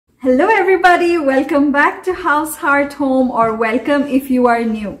Hello everybody, welcome back to House Heart Home, or welcome if you are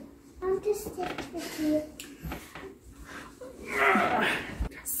new. I'm just stick with you.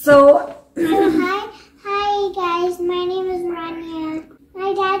 So hi guys, my name is Rania.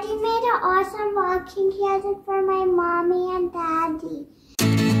 My daddy made an awesome walking closet for my mommy and daddy.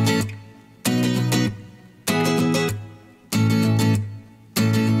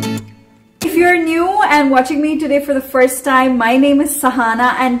 if you're new and watching me today for the first time, my name is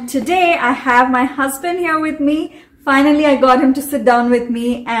Sahana, and today I have my husband here with me. Finally, I got him to sit down with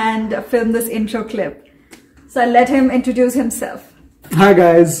me and film this intro clip. So I'll let him introduce himself. Hi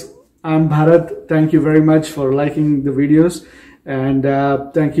guys, I'm Bharat. Thank you very much for liking the videos, and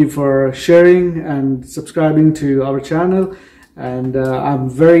thank you for sharing and subscribing to our channel. And I'm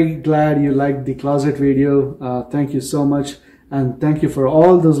very glad you liked the closet video. Thank you so much, and thank you for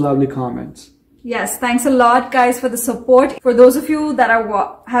all those lovely comments. Yes, thanks a lot guys for the support. For those of you that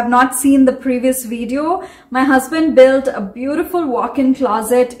have not seen the previous video, my husband built a beautiful walk-in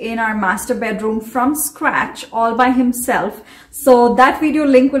closet in our master bedroom from scratch all by himself. So that video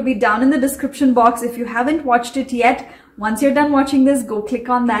link will be down in the description box. If you haven't watched it yet, once you're done watching this, go click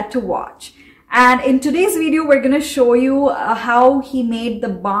on that to watch. And in today's video, we're going to show you how he made the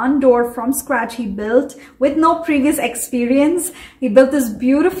barn door from scratch. He built with no previous experience. He built this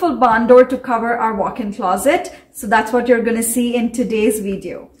beautiful barn door to cover our walk-in closet. So that's what you're going to see in today's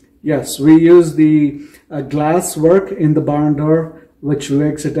video. Yes, we use the glass work in the barn door, which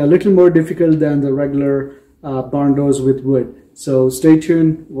makes it a little more difficult than the regular barn doors with wood. So stay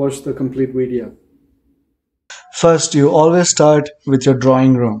tuned, watch the complete video. First, you always start with your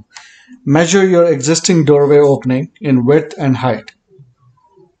drawing room. Measure your existing doorway opening in width and height.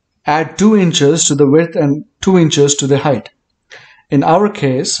 Add 2 inches to the width and 2 inches to the height. In our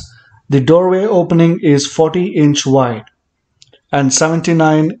case, the doorway opening is 40-inch wide and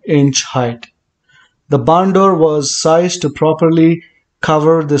 79-inch height. The barn door was sized to properly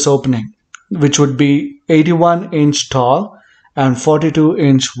cover this opening, which would be 81-inch tall and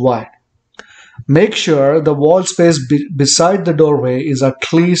 42-inch wide. Make sure the wall space beside the doorway is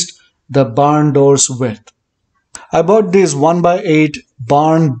at least the barn door's width. I bought these 1x8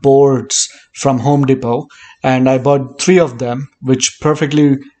 barn boards from Home Depot, and I bought 3 of them, which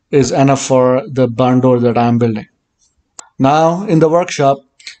perfectly is enough for the barn door that I'm building. Now in the workshop,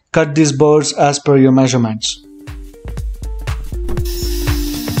 cut these boards as per your measurements.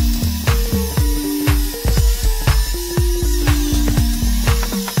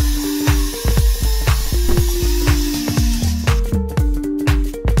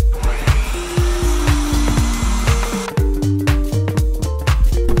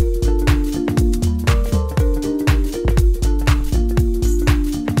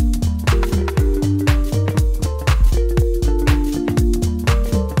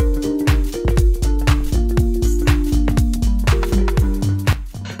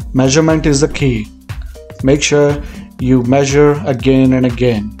 Measurement is the key. Make sure you measure again and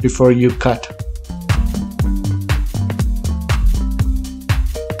again before you cut.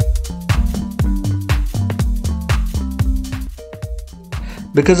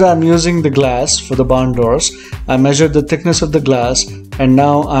 Because I'm using the glass for the barn doors, I measured the thickness of the glass, and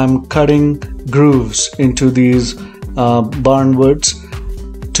now I'm cutting grooves into these barn woods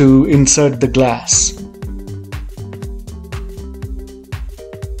to insert the glass.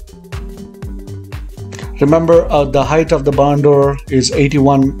 Remember, the height of the barn door is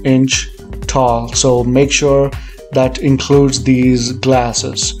 81-inch tall, so make sure that includes these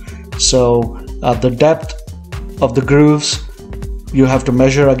glasses. So the depth of the grooves you have to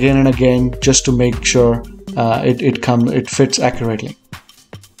measure again and again just to make sure it fits accurately.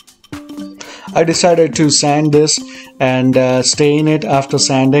 I decided to sand this and stain it after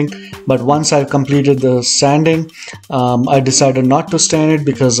sanding, but once I completed the sanding, I decided not to stain it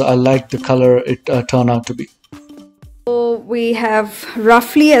because I like the color it turned out to be. So we have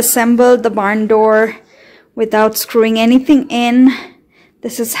roughly assembled the barn door without screwing anything in.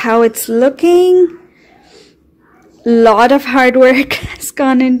 This is how it's looking. Lot of hard work has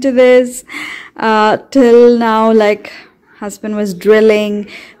gone into this till now. Like, husband was drilling,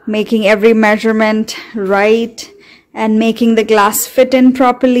 making every measurement right, and making the glass fit in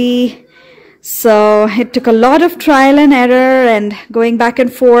properly. So it took a lot of trial and error and going back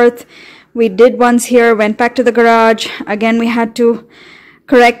and forth. We did once here, went back to the garage. Again, we had to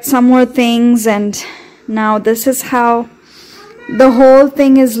correct some more things, and now this is how the whole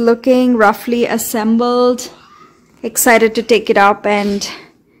thing is looking, roughly assembled. Excited to take it up and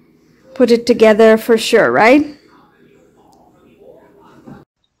put it together for sure, right?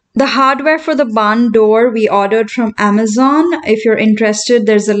 The hardware for the barn door we ordered from Amazon. If you're interested,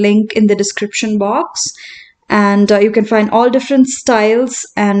 there's a link in the description box. And you can find all different styles,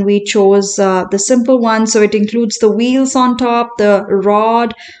 and we chose the simple one. So it includes the wheels on top, the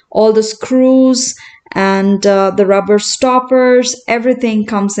rod, all the screws, and the rubber stoppers. Everything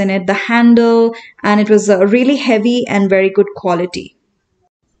comes in it, the handle, and it was really heavy and very good quality.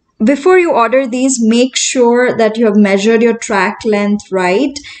 Before you order these, make sure that you have measured your track length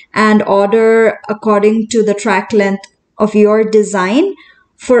right and order according to the track length of your design.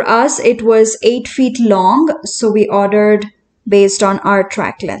 For us, it was 8 feet long, so we ordered based on our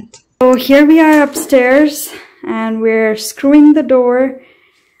track length. So here we are upstairs, and we're screwing the door.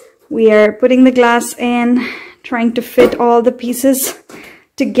 We are putting the glass in, trying to fit all the pieces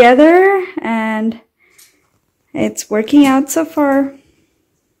together, and it's working out so far.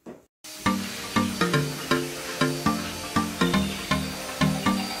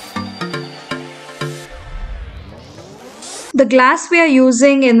 The glass we are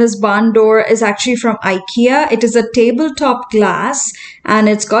using in this barn door is actually from IKEA. It is a tabletop glass and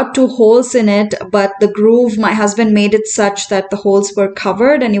it's got 2 holes in it, but the groove, my husband made it such that the holes were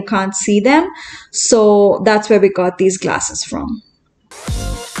covered and you can't see them. So that's where we got these glasses from.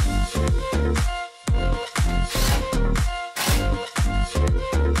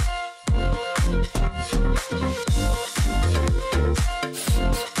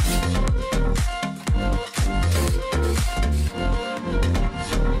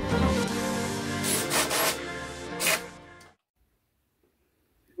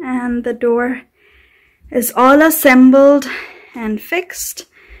 And the door is all assembled and fixed.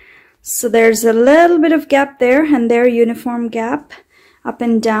 So there's a little bit of gap there and there, uniform gap up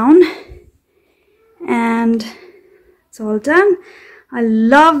and down. And it's all done. I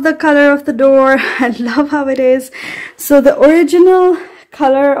love the color of the door. I love how it is. So the original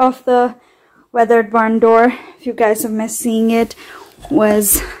color of the weathered barn door, if you guys have missed seeing it,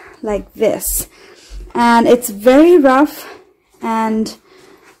 was like this. And it's very rough, and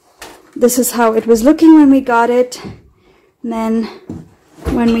this is how it was looking when we got it. And then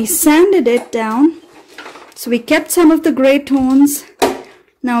when we sanded it down, so we kept some of the gray tones.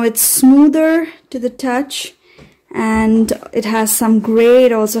 Now it's smoother to the touch, and it has some gray.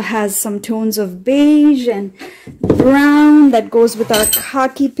 It also has some tones of beige and brown that goes with our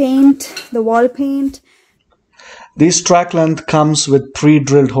khaki paint, the wall paint. This track length comes with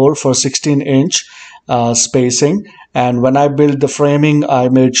pre-drilled hole for 16-inch spacing. And when I built the framing, I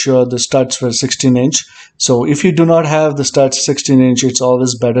made sure the studs were 16-inch. So if you do not have the studs 16-inch, it's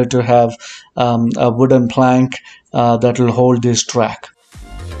always better to have a wooden plank that will hold this track.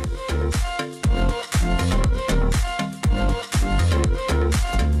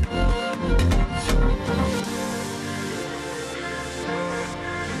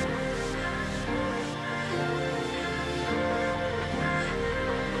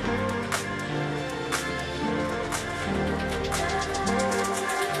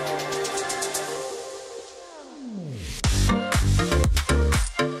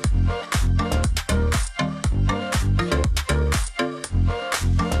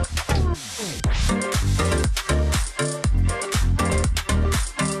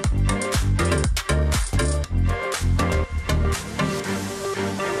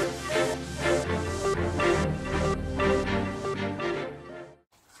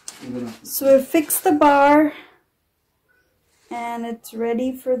 So we fixed the bar and it's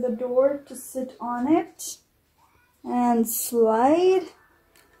ready for the door to sit on it and slide.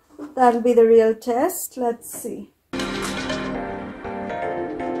 That'll be the real test. Let's see.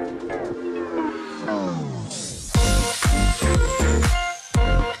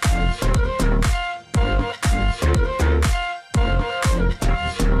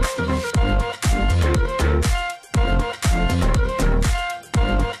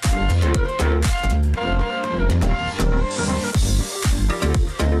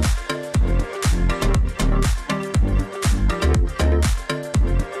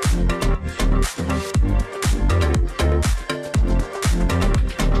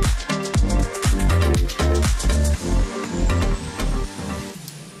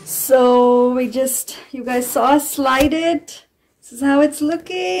 So you guys saw us slide it. This is how it's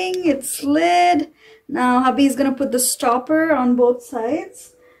looking. It slid. Now hubby's gonna put the stopper on both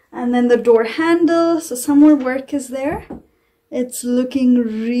sides and then the door handle. So some more work is there. It's looking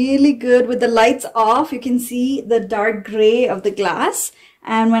really good with the lights off. You can see the dark gray of the glass.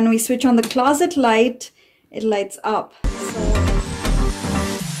 And when we switch on the closet light, it lights up.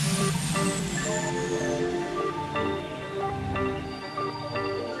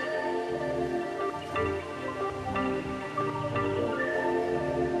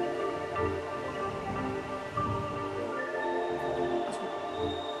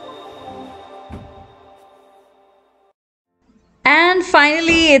 And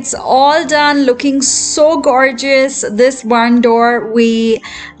finally, it's all done, looking so gorgeous. This barn door, we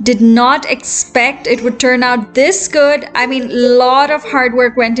did not expect it would turn out this good. I mean, a lot of hard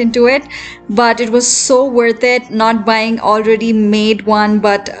work went into it, but it was so worth it, not buying already made one,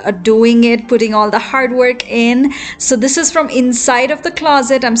 but doing it, putting all the hard work in. So this is from inside of the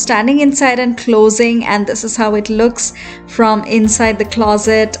closet. I'm standing inside and closing, and this is how it looks from inside the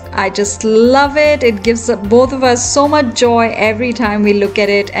closet. I just love it. It gives both of us so much joy every time we look at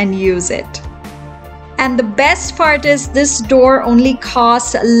it and use it. And the best part is this door only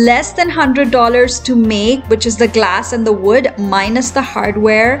costs less than $100 to make, which is the glass and the wood minus the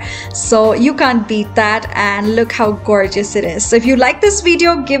hardware. So you can't beat that, and look how gorgeous it is. So if you like this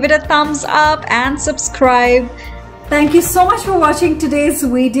video, give it a thumbs up and subscribe. Thank you so much for watching today's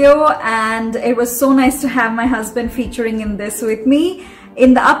video, and it was so nice to have my husband featuring in this with me.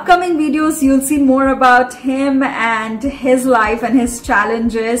 In the upcoming videos, you'll see more about him and his life and his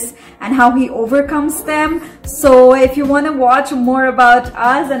challenges and how he overcomes them. So if you want to watch more about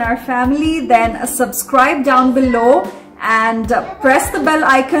us and our family, then subscribe down below and press the bell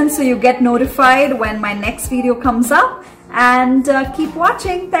icon so you get notified when my next video comes up. And keep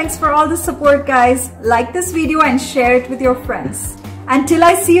watching. Thanks for all the support, guys. Like this video and share it with your friends. Until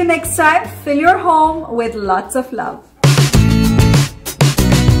I see you next time, fill your home with lots of love.